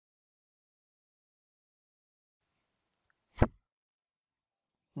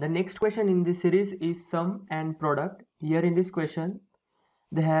The next question in this series is sum and product. Here in this question,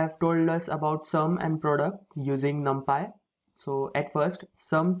 they have told us about sum and product using Numpy. So at first,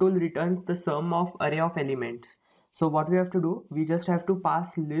 sum tool returns the sum of array of elements. So what we have to do, we just have to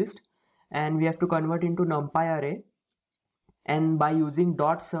pass list and we have to convert into Numpy array. And by using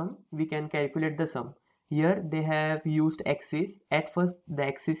dot sum, we can calculate the sum. Here they have used axis. At first, the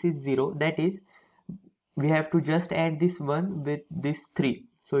axis is 0. That is, we have to just add this 1 with this 3.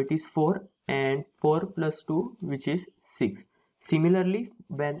 So it is 4 and 4 plus 2, which is 6. Similarly,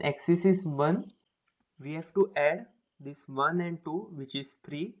 when axis is 1, we have to add this 1 and 2, which is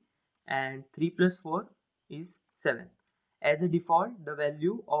 3, and 3 plus 4 is 7. As a default, the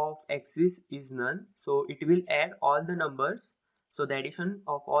value of axis is none, so it will add all the numbers. So the addition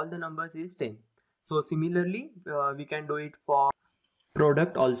of all the numbers is 10. So similarly, we can do it for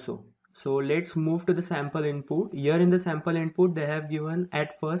product also. So let's move to the sample input. Here in the sample input, they have given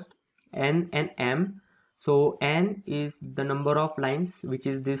at first n and m. So n is the number of lines, which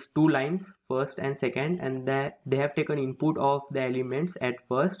is these 2 lines, first and second, and that they have taken input of the elements at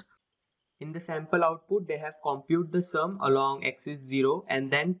first. In the sample output, they have compute the sum along axis 0,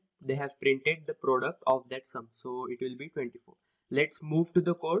 and then they have printed the product of that sum. So it will be 24. Let's move to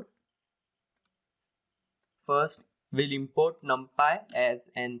the code. First, we'll import numpy as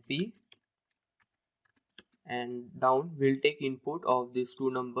np, and down we'll take input of these 2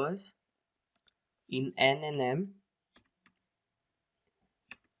 numbers in n and m.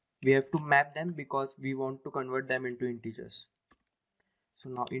 We have to map them because we want to convert them into integers. So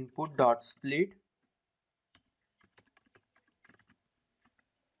now input dot split.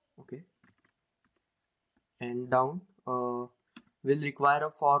 Okay, and down we'll require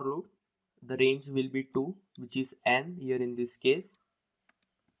a for loop. The range will be 2, which is n here in this case.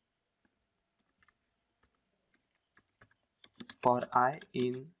 For I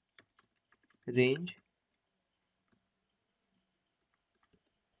in range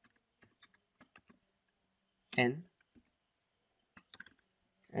n,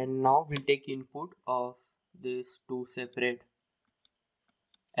 and now we'll take input of these 2 separate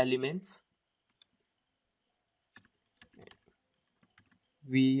elements.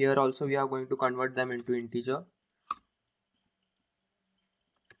 Here also we are going to convert them into integer.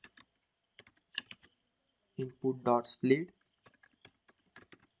 Input dot split.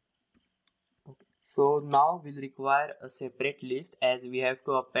 Okay. So now we'll require a separate list, as we have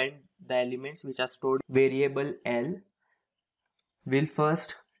to append the elements which are stored in variable L. We'll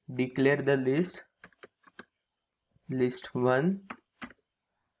first declare the list 1,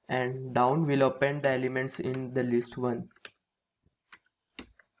 and down we'll append the elements in the list 1.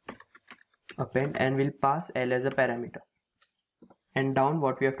 Append, and we'll pass L as a parameter. And down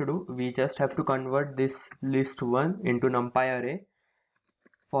what we have to do, we just have to convert this list 1 into numpy array.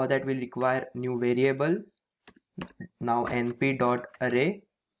 For that we'll require new variable, now np.array,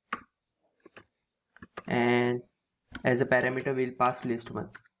 and as a parameter we'll pass list 1.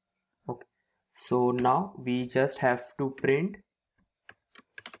 Okay, so now we just have to print.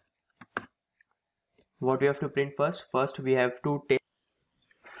 What we have to print first we have to take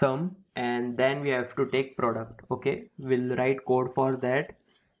sum, and then we have to take product. Okay, we'll write code for that.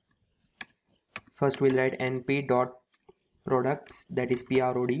 First we'll write np.products, that is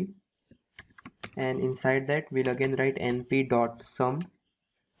prod, and inside that we'll again write np.sum,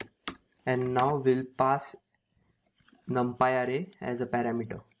 and now we'll pass numpy array as a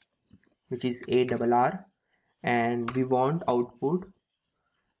parameter, which is ARR, and we want output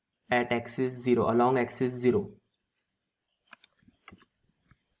at axis 0, along axis 0.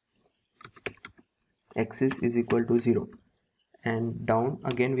 Axis is equal to 0, and down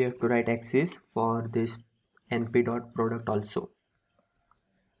again we have to write axis for this np.product also.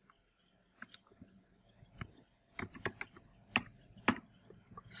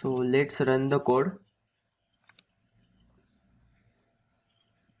 So let's run the code.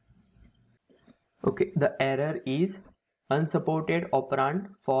 Okay, the error is unsupported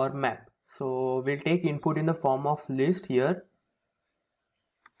operand for map. So we'll take input in the form of list here.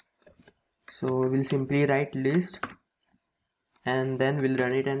 So we'll simply write list, and then we'll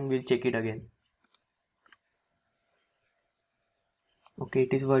run it and we'll check it again. Okay,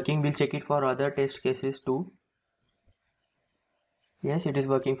 it is working. We'll check it for other test cases too. Yes, it is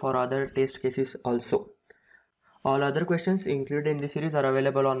working for other test cases also. All other questions included in this series are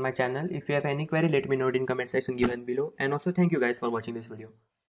available on my channel. If you have any query, let me know it in comment section given below. And also thank you guys for watching this video.